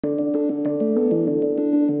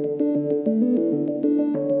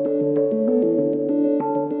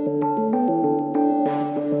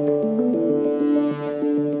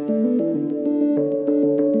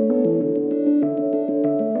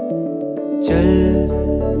चल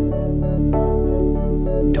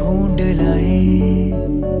ढूंढ लाए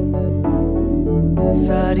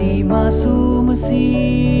सारी मासूम सी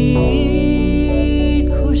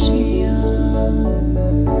खुशियाँ।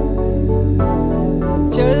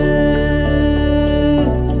 चल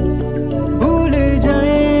भूल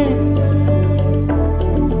जाए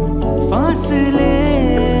फासले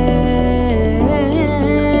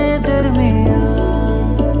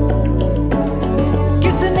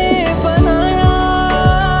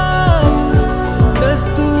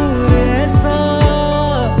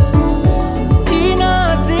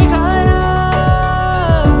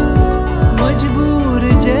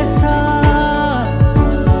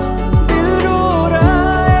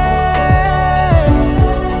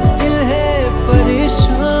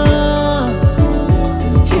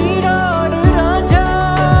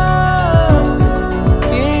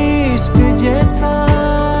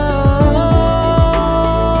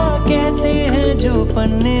जो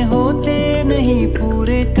पन्ने होते नहीं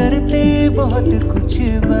पूरे करते बहुत कुछ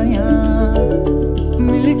बयां।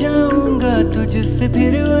 मिल जाऊंगा तुझसे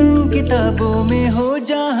फिर उन किताबों में हो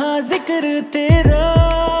जहां जिक्र तेरा।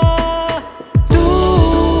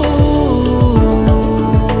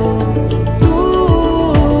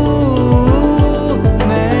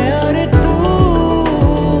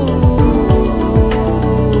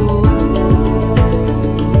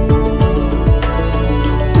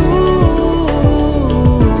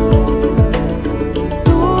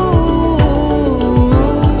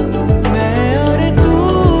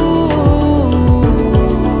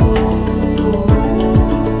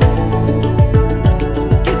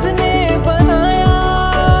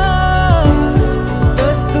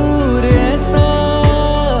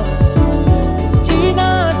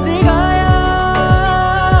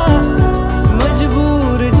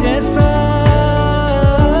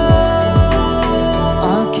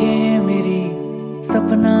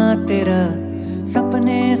 सपना तेरा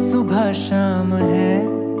सपने सुबह शाम है।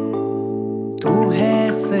 तू है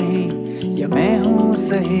सही या मैं हूँ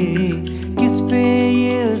सही, किस पे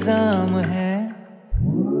ये इल्जाम है।